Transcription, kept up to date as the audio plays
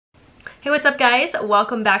Hey, what's up guys?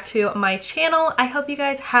 Welcome back to my channel. I hope you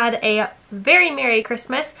guys had a very Merry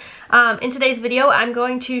Christmas. In today's video, I'm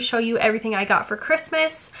going to show you everything I got for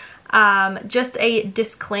Christmas. Just a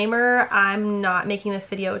disclaimer, I'm not making this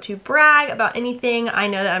video to brag about anything. I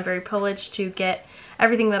know that I'm very privileged to get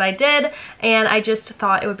everything that I did, and I just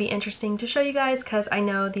thought it would be interesting to show you guys because I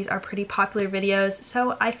know these are pretty popular videos,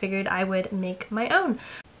 so I figured I would make my own.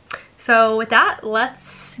 So with that,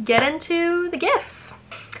 let's get into the gifts.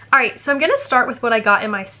 Alright, so I'm going to start with what I got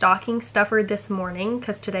in my stocking stuffer this morning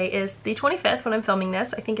because today is the 25th when I'm filming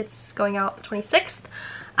this. I think it's going out the 26th.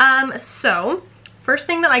 So first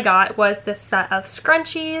thing that I got was this set of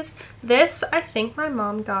scrunchies. This I think my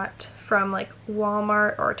mom got from like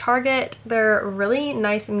Walmart or Target. They're really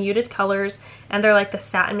nice muted colors and they're like the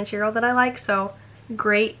satin material that I like, so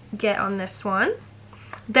great get on this one.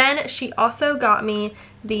 Then she also got me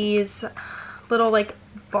these little like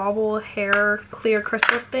bobble hair clear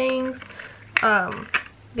crystal things.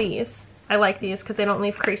 These I like these because they don't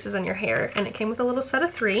leave creases in your hair, and it came with a little set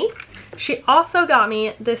of 3. She also got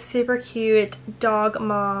me this super cute dog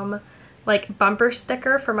mom like bumper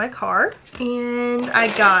sticker for my car, and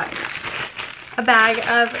I got a bag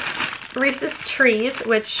of Reese's Trees,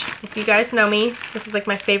 which if you guys know me, this is like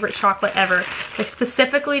my favorite chocolate ever, like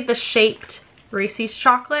specifically the shaped Reese's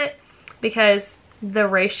chocolate, because the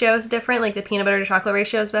ratio is different, like the peanut butter to chocolate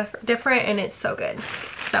ratio is different, and it's so good.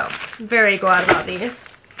 So very glad about these.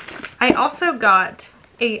 I also got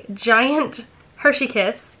a giant Hershey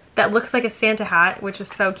Kiss that looks like a Santa hat, which is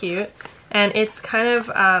so cute, and it's kind of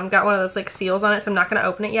got one of those like seals on it, so I'm not going to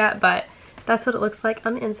open it yet, but that's what it looks like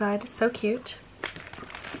on the inside. It's so cute.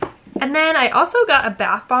 And then I also got a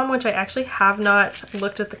bath bomb, which I actually have not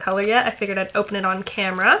looked at the color yet. I figured I'd open it on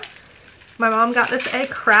camera. My mom got this at a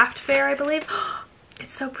craft fair, I believe.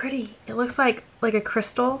 It's so pretty. It looks like a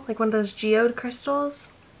crystal, like one of those geode crystals.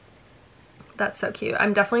 That's so cute.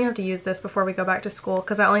 I'm definitely gonna have to use this before we go back to school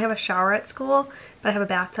because I only have a shower at school, but I have a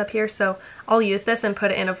bathtub here, so I'll use this and put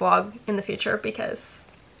it in a vlog in the future because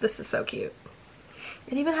this is so cute.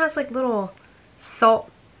 It even has like little salt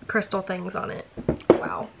crystal things on it.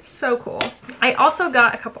 Wow, so cool. I also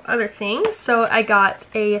got a couple other things. So I got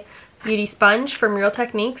a beauty sponge from Real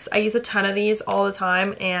Techniques. I use a ton of these all the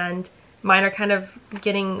time, and mine are kind of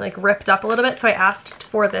getting like ripped up a little bit, so I asked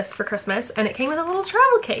for this for Christmas, and it came with a little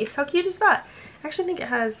travel case. How cute is that? I actually think it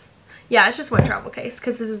has, yeah, it's just one travel case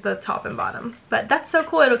because this is the top and bottom, but that's so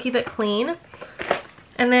cool. It'll keep it clean.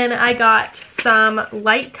 And then I got some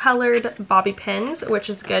light colored bobby pins, which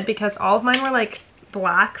is good because all of mine were like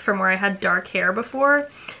black from where I had dark hair before,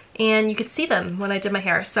 and you could see them when I did my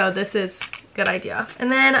hair, so this is good idea.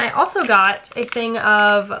 And then I also got a thing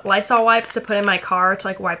of Lysol wipes to put in my car to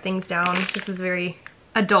like wipe things down. This is very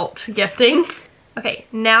adult gifting. Okay,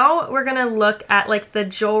 now we're gonna look at like the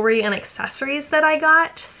jewelry and accessories that I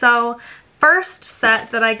got. So first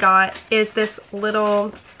set that I got is this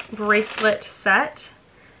little bracelet set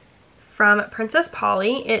from Princess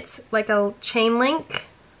Polly. It's like a chain link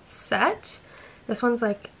set. This one's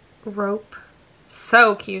like rope.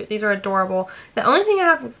 So cute. These are adorable. The only thing I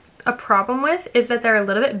have a problem with is that they're a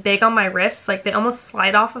little bit big on my wrists, like they almost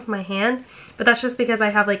slide off of my hand, but that's just because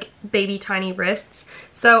I have like baby tiny wrists.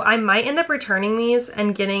 So I might end up returning these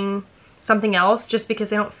and getting something else just because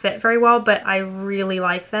they don't fit very well, but I really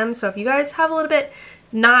like them. So if you guys have a little bit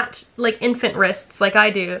not like infant wrists like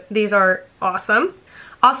I do, these are awesome.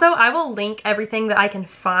 Also, I will link everything that I can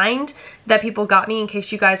find that people got me in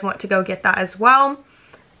case you guys want to go get that as well.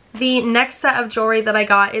 The next set of jewelry that I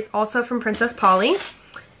got is also from Princess Polly.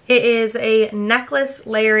 It is a necklace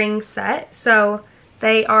layering set. So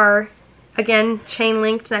they are, again, chain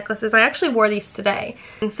linked necklaces. I actually wore these today.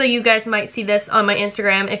 And so you guys might see this on my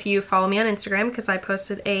Instagram if you follow me on Instagram, because I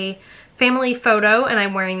posted a family photo and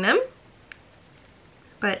I'm wearing them.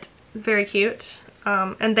 But very cute.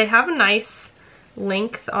 And they have a nice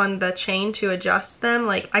length on the chain to adjust them.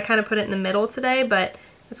 Like I kind of put it in the middle today, but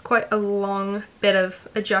it's quite a long bit of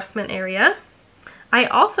adjustment area. I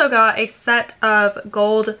also got a set of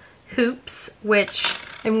gold hoops, which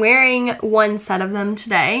I'm wearing one set of them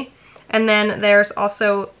today. And then there's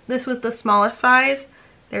also, this was the smallest size.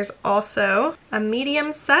 There's also a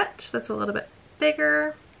medium set that's a little bit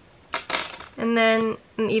bigger. And then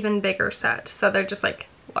an even bigger set. So they're just like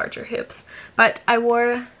larger hoops. But I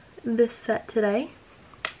wore this set today.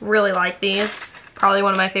 Really like these. Probably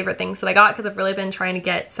one of my favorite things that I got because I've really been trying to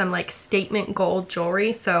get some like statement gold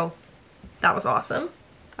jewelry, so that was awesome.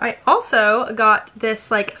 I also got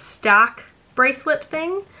this like stack bracelet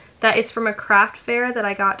thing that is from a craft fair that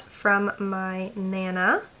I got from my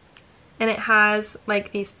Nana. and it has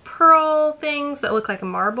like these pearl things that look like a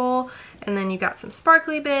marble, and then you got some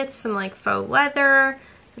sparkly bits, some like faux leather.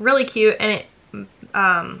 Really cute, and it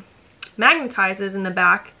magnetizes in the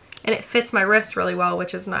back, and it fits my wrist really well,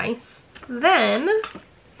 which is nice. Then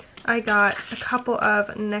I got a couple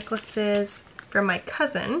of necklaces from my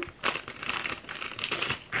cousin.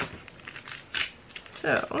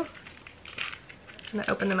 So I'm gonna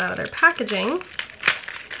open them out of their packaging.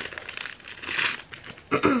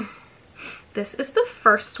 This is the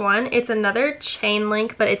first one. It's another chain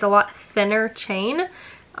link, but it's a lot thinner chain.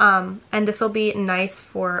 And this will be nice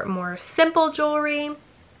for more simple jewelry.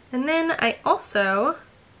 And then I also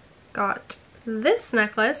got this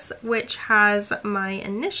necklace, which has my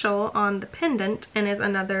initial on the pendant and is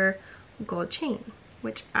another gold chain,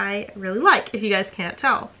 which I really like, if you guys can't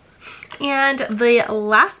tell. And the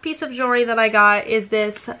last piece of jewelry that I got is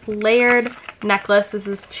this layered necklace. This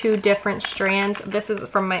is 2 different strands. This is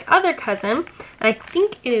from my other cousin, and I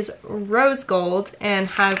think it is rose gold and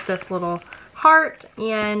has this little heart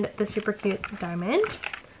and the super cute diamond.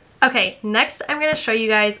 Okay, next I'm going to show you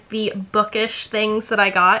guys the bookish things that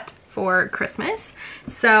I got for Christmas.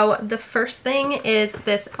 So the first thing is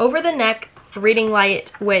this over the neck reading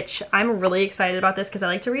light, which I'm really excited about this because I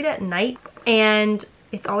like to read at night and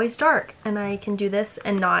it's always dark, and I can do this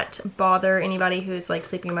and not bother anybody who's like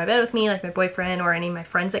sleeping in my bed with me, like my boyfriend or any of my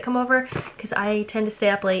friends that come over, because I tend to stay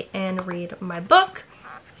up late and read my book.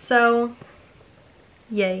 So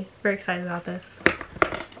yay, very excited about this.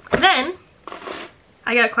 Then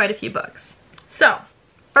I got quite a few books. So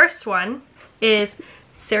first one is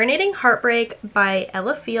Serenading Heartbreak by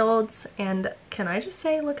Ella Fields, and can I just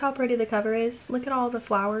say, look how pretty the cover is. Look at all the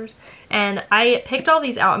flowers. And I picked all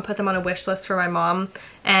these out and put them on a wish list for my mom,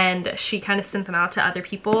 and she kind of sent them out to other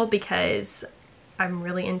people because I'm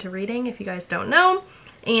really into reading, if you guys don't know,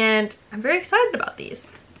 and I'm very excited about these.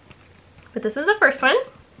 But this is the first one.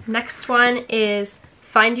 Next one is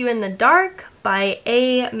Find You in the Dark by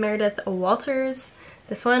A. Meredith Walters.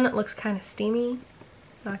 This one looks kind of steamy,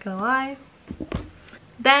 not gonna lie.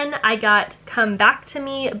 Then I got Come Back to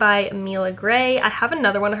Me by Mila Gray. I have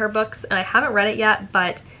another one of her books and I haven't read it yet,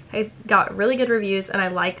 but I got really good reviews and I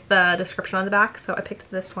like the description on the back, so I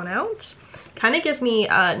picked this one out. Kind of gives me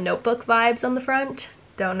notebook vibes on the front,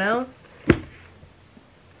 don't know.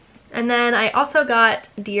 And then I also got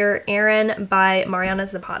Dear Aaron by Mariana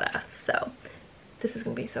Zapata. So this is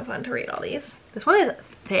gonna be so fun to read all these. This one is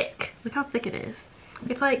thick. Look how thick it is.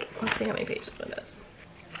 It's like, let's see how many pages it is.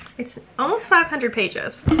 It's almost 500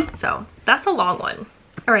 pages, so that's a long one.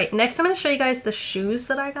 All right, next I'm gonna show you guys the shoes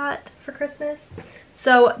that I got for Christmas.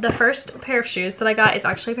 So the first pair of shoes that I got is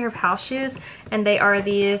actually a pair of house shoes, and they are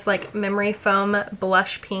these like memory foam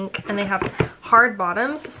blush pink, and they have hard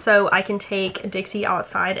bottoms, so I can take Dixie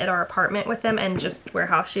outside at our apartment with them and just wear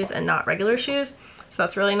house shoes and not regular shoes. So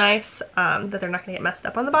that's really nice that they're not gonna get messed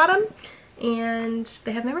up on the bottom, and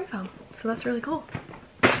they have memory foam, so that's really cool.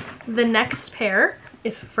 The next pair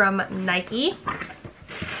is from Nike.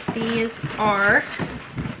 These are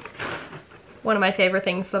one of my favorite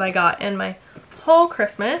things that I got in my whole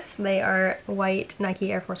Christmas. They are white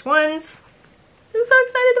Nike Air Force Ones. I'm so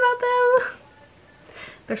excited about them.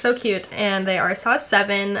 They're so cute, and they are size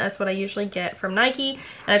 7. That's what I usually get from Nike,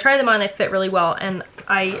 and I tried them on, they fit really well, and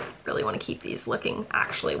I really want to keep these looking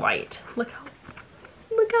actually white. Look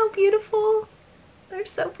how beautiful. They're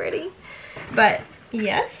so pretty. But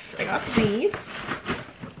yes, I got these.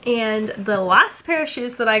 And the last pair of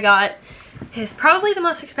shoes that I got is probably the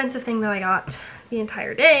most expensive thing that I got the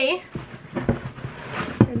entire day.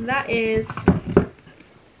 And that is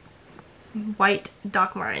white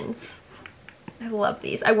Doc Martens. I love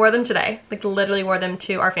these. I wore them today. Like literally wore them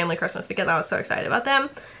to our family Christmas because I was so excited about them.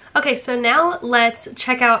 Okay, so now let's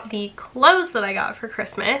check out the clothes that I got for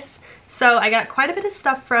Christmas. So I got quite a bit of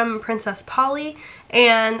stuff from Princess Polly,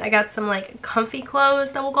 and I got some like comfy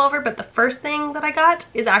clothes that we'll go over, but the first thing that I got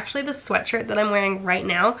is actually the sweatshirt that I'm wearing right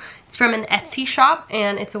now. It's from an Etsy shop,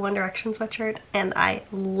 and it's a One Direction sweatshirt, and I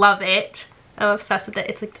love it. I'm obsessed with it.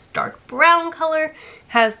 It's like this dark brown color,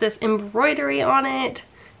 has this embroidery on it.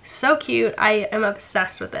 So cute. I am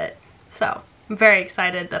obsessed with it. So I'm very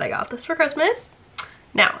excited that I got this for Christmas.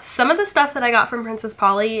 Now, some of the stuff that I got from Princess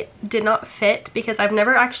Polly did not fit because I've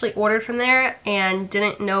never actually ordered from there and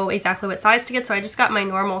didn't know exactly what size to get, so I just got my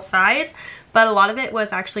normal size, but a lot of it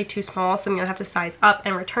was actually too small, so I'm gonna have to size up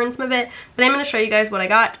and return some of it. But I'm gonna show you guys what I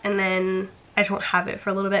got, and then I just won't have it for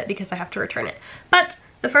a little bit because I have to return it. But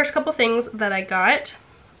the first couple things that I got,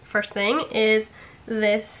 first thing is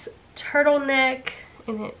this turtleneck,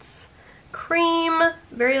 and it's cream,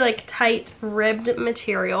 very like tight ribbed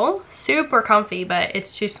material, super comfy, but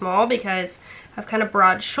it's too small because have kind of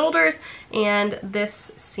broad shoulders, and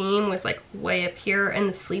this seam was like way up here and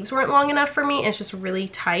the sleeves weren't long enough for me. It's just really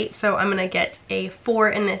tight, so I'm gonna get a 4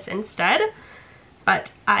 in this instead,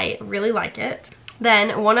 but I really like it.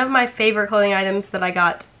 Then one of my favorite clothing items that I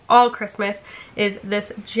got all Christmas is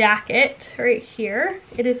this jacket right here.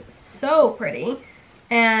 It is so pretty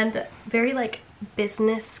and very like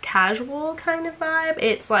business casual kind of vibe.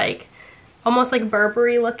 It's like almost like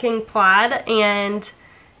Burberry looking plaid, and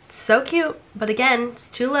it's so cute, but again, it's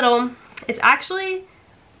too little. It's actually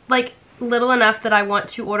like little enough that I want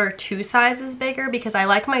to order 2 sizes bigger because I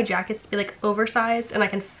like my jackets to be like oversized and I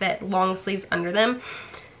can fit long sleeves under them.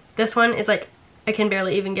 This one is like, I can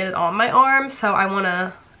barely even get it on my arm, so I want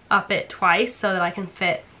to up it twice so that I can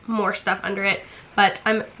fit more stuff under it. But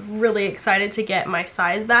I'm really excited to get my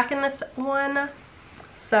size back in this one.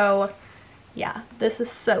 So yeah, this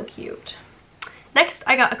is so cute. Next,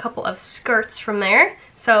 I got a couple of skirts from there.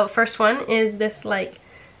 So first one is this like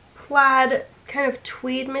plaid kind of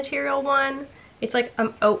tweed material one. It's like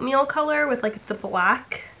an oatmeal color with like the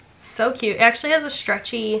black. So cute. It actually has a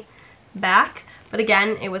stretchy back, but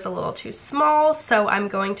again, it was a little too small, so I'm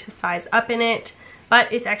going to size up in it.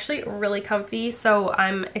 But it's actually really comfy, so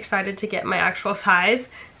I'm excited to get my actual size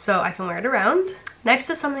so I can wear it around. Next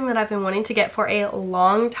is something that I've been wanting to get for a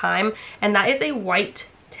long time, and that is a white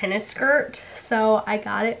tennis skirt. So I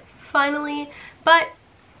got it finally, but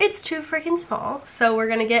it's too freaking small, so we're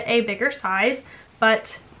gonna get a bigger size.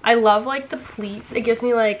 But I love like the pleats. It gives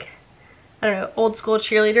me like, I don't know, old school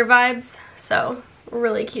cheerleader vibes, so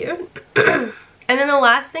really cute. And then the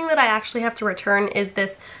last thing that I actually have to return is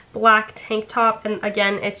this black tank top, and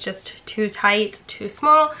again, it's just too tight, too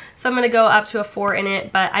small, so I'm gonna go up to a 4 in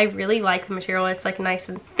it. But I really like the material. It's like nice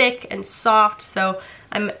and thick and soft, so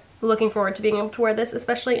I'm looking forward to being able to wear this,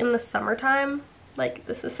 especially in the summertime. Like,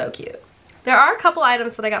 this is so cute. There are a couple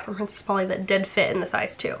items that I got from Princess Polly that did fit in the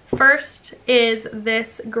size 2. First is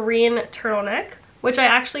this green turtleneck, which I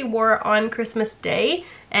actually wore on Christmas Day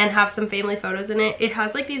and have some family photos in it. It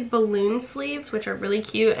has like these balloon sleeves, which are really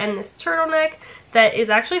cute, and this turtleneck that is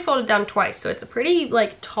actually folded down twice, so it's a pretty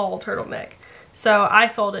like tall turtleneck. So I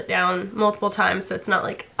fold it down multiple times so it's not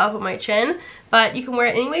like up on my chin, but you can wear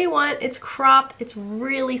it any way you want. It's cropped, it's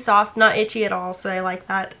really soft, not itchy at all, so I like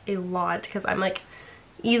that a lot because I'm like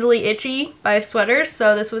easily itchy by sweaters,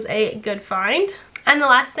 so this was a good find. And the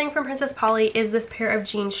last thing from Princess Polly is this pair of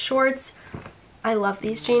jean shorts. I love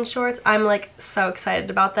these jean shorts. I'm like so excited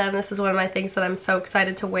about them. This is one of my things that I'm so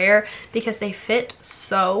excited to wear because they fit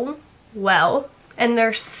so well and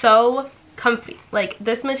they're so comfy. Like,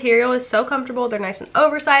 this material is so comfortable. They're nice and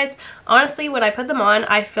oversized. Honestly, when I put them on,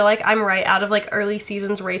 I feel like I'm right out of like early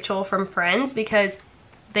seasons Rachel from Friends because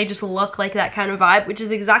they just look like that kind of vibe, which is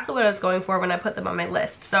exactly what I was going for when I put them on my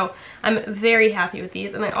list. So I'm very happy with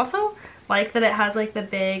these, and I also like that it has like the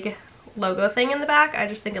big logo thing in the back. I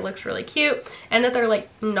just think it looks really cute, and that they're like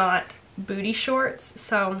not booty shorts,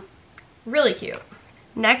 so really cute.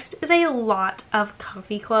 Next is a lot of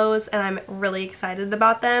comfy clothes, and I'm really excited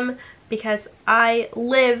about them because I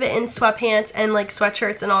live in sweatpants and like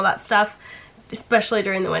sweatshirts and all that stuff, especially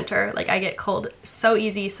during the winter. Like, I get cold so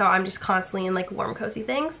easy, so I'm just constantly in like warm cozy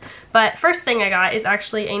things. But first thing I got is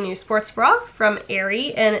actually a new sports bra from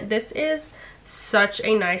Aerie, and this is such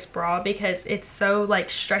a nice bra because it's so like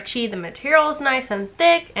stretchy. The material is nice and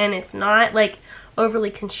thick, and it's not like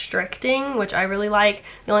overly constricting, which I really like.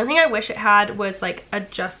 The only thing I wish it had was like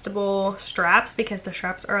adjustable straps because the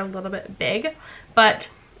straps are a little bit big, but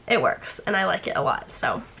it works and I like it a lot.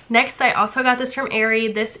 So next, I also got this from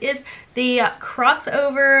Aerie. This is the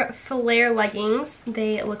crossover flare leggings.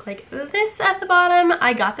 They look like this at the bottom.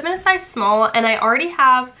 I got them in a size small, and I already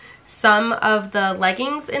have some of the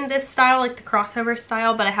leggings in this style, like the crossover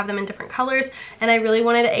style, but I have them in different colors, and I really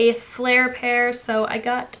wanted a flare pair, so I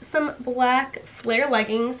got some black flare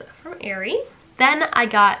leggings from Aerie. Then I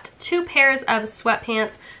got 2 pairs of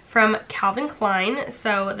sweatpants from Calvin Klein.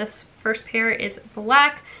 So this first pair is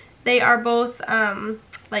black. They are both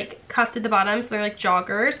like cuffed at the bottom, so they're like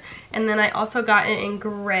joggers. And then I also got it in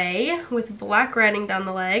gray with black writing down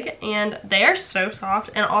the leg, and they are so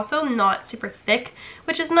soft and also not super thick,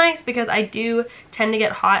 which is nice because I do tend to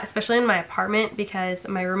get hot, especially in my apartment, because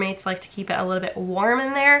my roommates like to keep it a little bit warm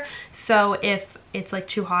in there. So if it's like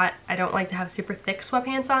too hot, I don't like to have super thick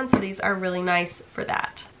sweatpants on, so these are really nice for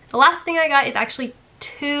that. The last thing I got is actually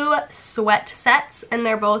 2 sweat sets, and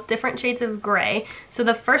they're both different shades of gray. So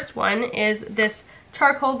the first one is this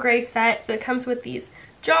charcoal gray set. So it comes with these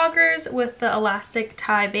joggers with the elastic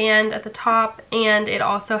tie band at the top, and it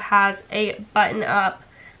also has a button up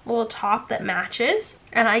little top that matches.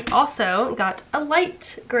 And I also got a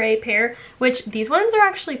light gray pair, which these ones are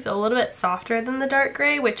actually feel a little bit softer than the dark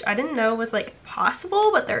gray, which I didn't know was like possible,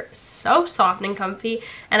 but they're so soft and comfy,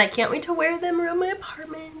 and I can't wait to wear them around my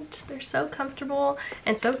apartment. They're so comfortable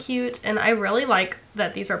and so cute, and I really like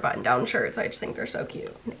that these are button-down shirts. I just think they're so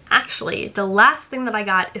cute. And actually, the last thing that I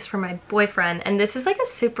got is from my boyfriend, and this is like a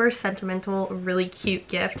super sentimental, really cute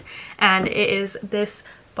gift, and it is this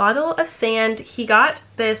bottle of sand. He got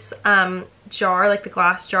this jar, like the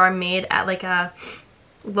glass jar, made at like a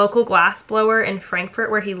local glass blower in Frankfurt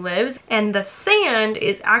where he lives, and the sand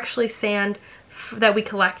is actually sand that we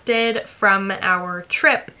collected from our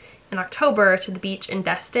trip in October to the beach in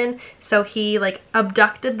Destin. So he like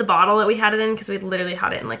abducted the bottle that we had it in, because we literally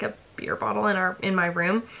had it in like a beer bottle in my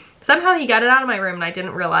room. Somehow he got it out of my room and I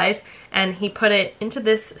didn't realize, and he put it into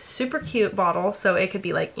this super cute bottle so it could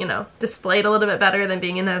be like, you know, displayed a little bit better than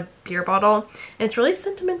being in a beer bottle. And it's really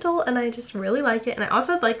sentimental and I just really like it. And I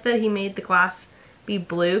also like that he made the glass be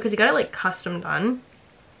blue, because he got it like custom done,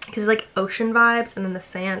 because it's like ocean vibes, and then the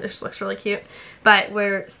sand, it just looks really cute. But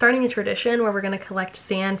we're starting a tradition where we're gonna collect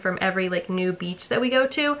sand from every like new beach that we go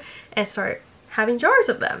to and start having jars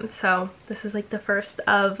of them. So this is like the first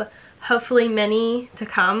of hopefully many to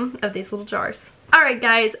come of these little jars. All right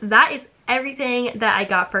guys, that is everything that I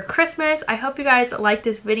got for Christmas. I hope you guys liked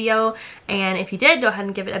this video, and if you did, go ahead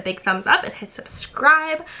and give it a big thumbs up and hit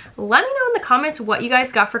subscribe. Let me know in the comments what you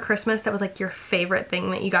guys got for Christmas that was like your favorite thing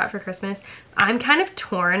that you got for Christmas. I'm kind of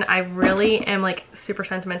torn. I really am like super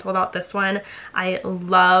sentimental about this one. I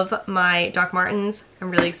love my Doc Martens. I'm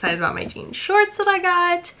really excited about my jean shorts that I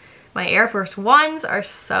got. My Air Force Ones are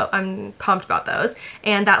I'm pumped about those.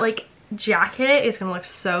 And that like jacket is gonna look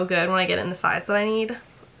so good when I get it in the size that I need.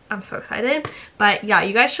 I'm so excited. But yeah,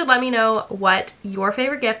 you guys should let me know what your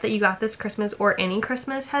favorite gift that you got this Christmas or any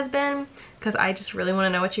Christmas has been, because I just really want to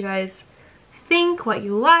know what you guys think, what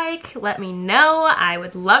you like. Let me know. I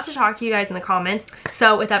would love to talk to you guys in the comments.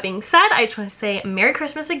 So with that being said, I just want to say Merry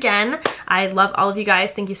Christmas again. I love all of you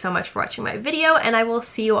guys. Thank you so much for watching my video, and I will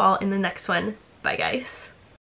see you all in the next one. Bye guys.